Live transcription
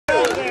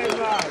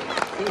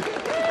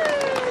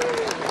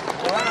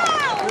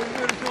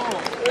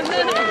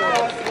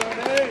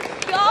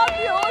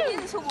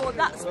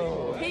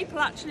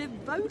actually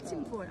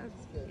voting for it.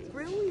 That's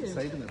brilliant.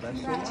 Saving the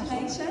best.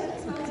 Congratulations,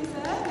 well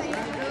deserved.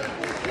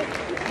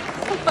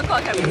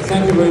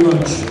 Thank you very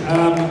much.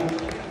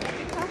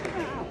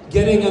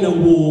 Getting an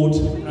award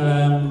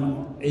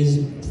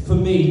is, for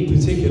me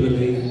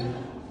particularly,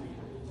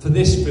 for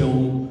this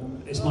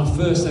film, it's my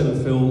first ever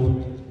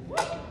film.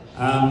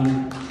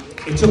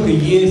 It took a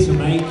year to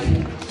make.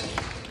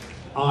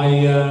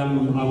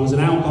 I was an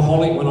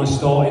alcoholic when I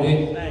started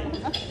it.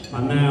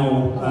 I'm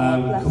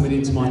now coming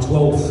into my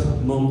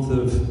 12th month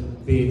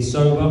of being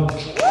sober.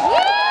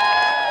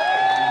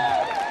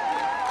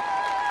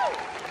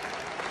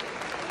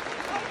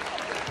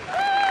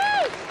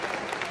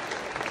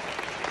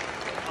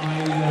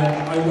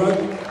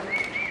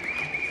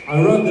 I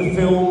wrote the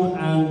film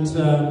and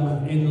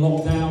in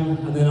lockdown,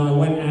 and then I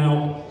went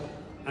out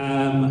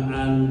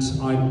and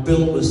I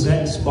built the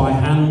sets by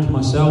hand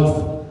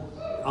myself.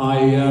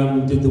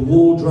 I did the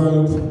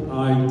wardrobe,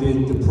 I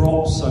did the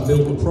props, I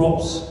built the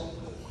props,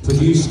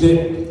 produced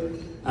it.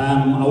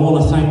 I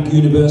want to thank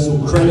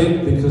Universal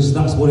Credit because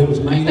that's what it was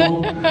made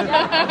on.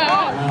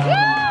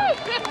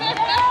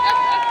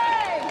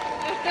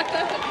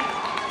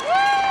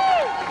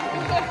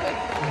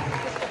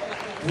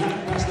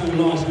 That's no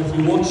lie, so if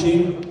you're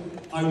watching,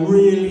 I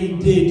really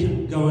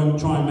did go and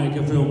try and make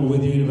a film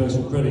with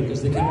Universal Credit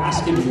because they kept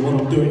asking me what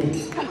I'm doing.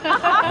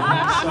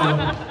 So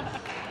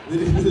they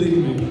didn't believe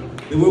me.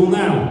 They will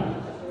now.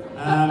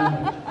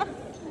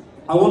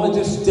 I want to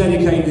just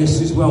dedicate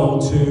this as well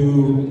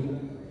to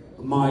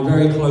my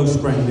very close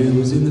friend who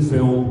was in the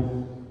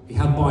film. He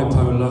had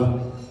bipolar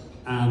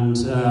and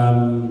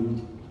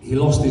he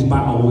lost his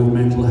battle with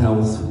mental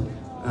health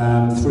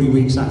 3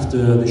 weeks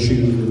after the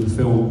shooting of the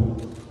film.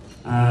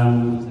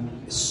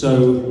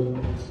 So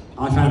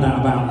I found out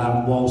about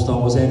that whilst I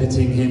was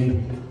editing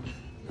him,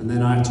 and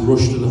then I had to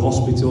rush to the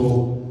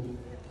hospital,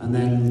 and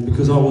then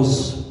because I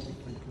was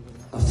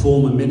a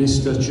former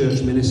minister,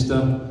 church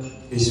minister,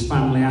 his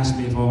family asked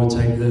me if I would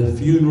take the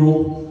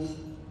funeral.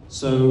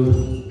 So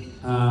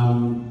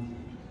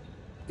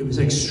it was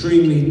an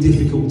extremely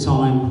difficult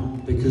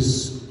time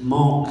because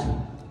Mark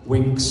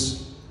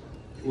Winks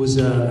was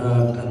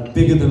a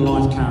bigger than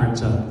life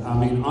character. I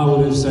mean, I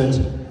would have said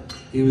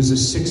he was a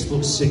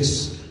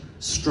 6'6"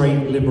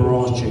 straight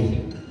Liberace.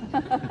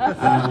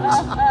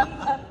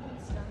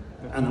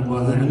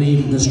 And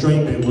even the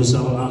straight bit was, I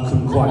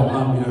couldn't quite,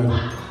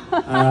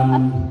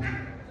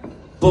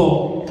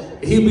 but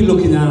he'll be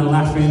looking down and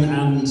laughing,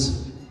 and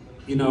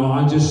you know,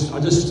 I just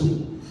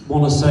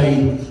want to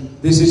say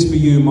this is for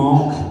you,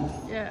 Mark,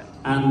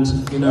 and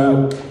you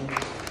know,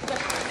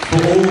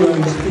 for all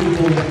those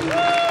people.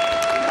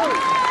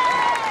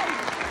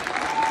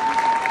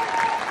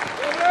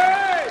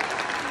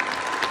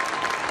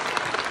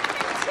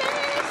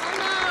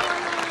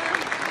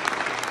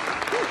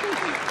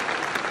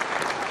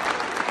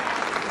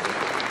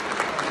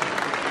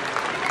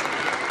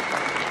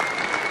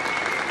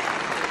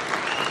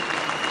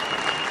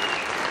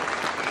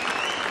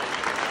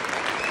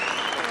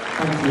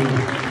 Thank you.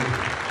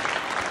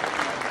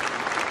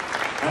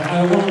 I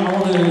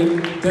want to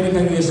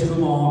dedicate this for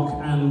Mark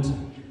and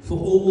for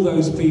all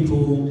those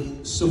people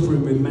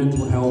suffering with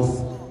mental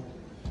health.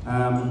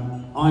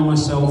 I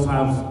myself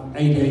have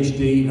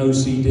ADHD,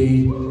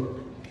 OCD,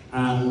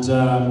 and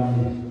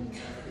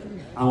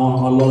I'm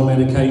on a lot of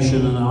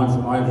medication, and I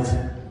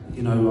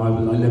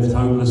lived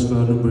homeless for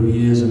a number of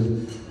years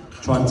and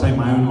tried to take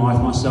my own life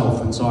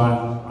myself, and so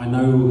I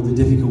know the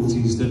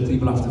difficulties that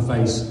people have to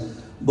face.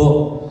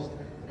 But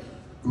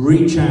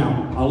reach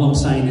out. All I'm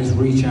saying is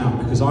reach out,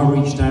 because I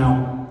reached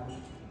out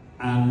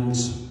and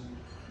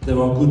there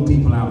are good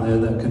people out there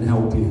that can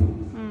help you.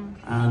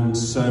 And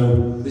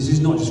so this is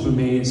not just for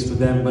me, it's for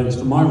them, but it's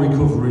for my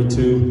recovery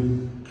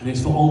too, and it's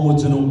for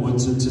onwards and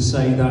upwards, and to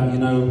say that, you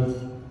know,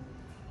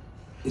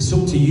 it's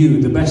up to you,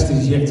 the best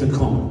is yet to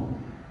come.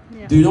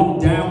 Do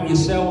not doubt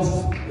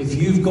yourself. If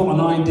you've got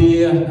an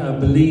idea, a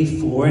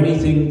belief, or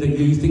anything that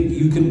you think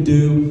you can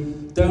do,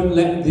 don't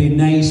let the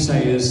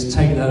naysayers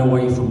take that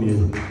away from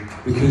you.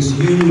 Because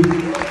you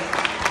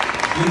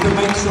can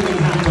make something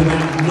happen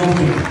out of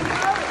nothing.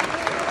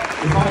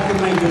 If I can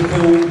make a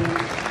film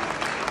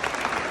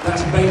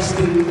that's based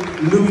in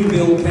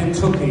Louisville,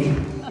 Kentucky,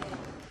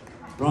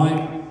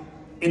 right,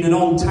 in an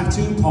old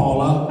tattoo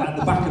parlour at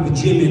the back of a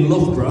gym in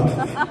Loughborough,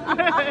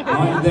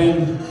 right,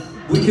 then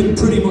we can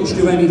pretty much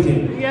do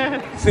anything.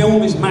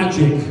 Film is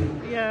magic.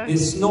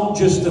 It's not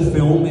just a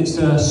film, it's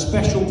a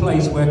special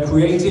place where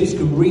creatives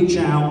can reach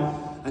out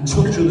and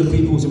touch other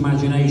people's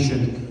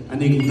imagination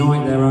and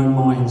ignite their own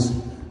minds.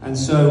 And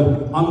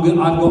so I've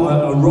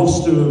got a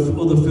roster of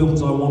other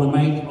films I want to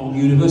make on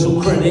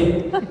Universal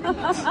Credit,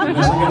 unless I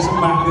get some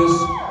backers.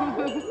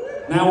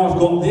 Now I've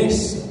got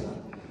this,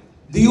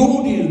 the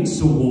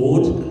Audience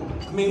Award.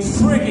 I mean,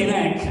 friggin'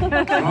 heck,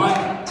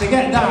 right? To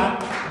get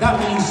that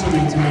means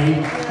something to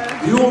me.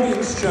 The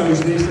audience chose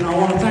this, and I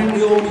want to thank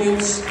the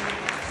audience.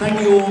 Thank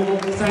you all.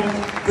 Thank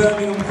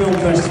Birmingham Film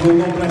Festival.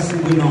 God bless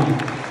and good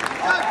night.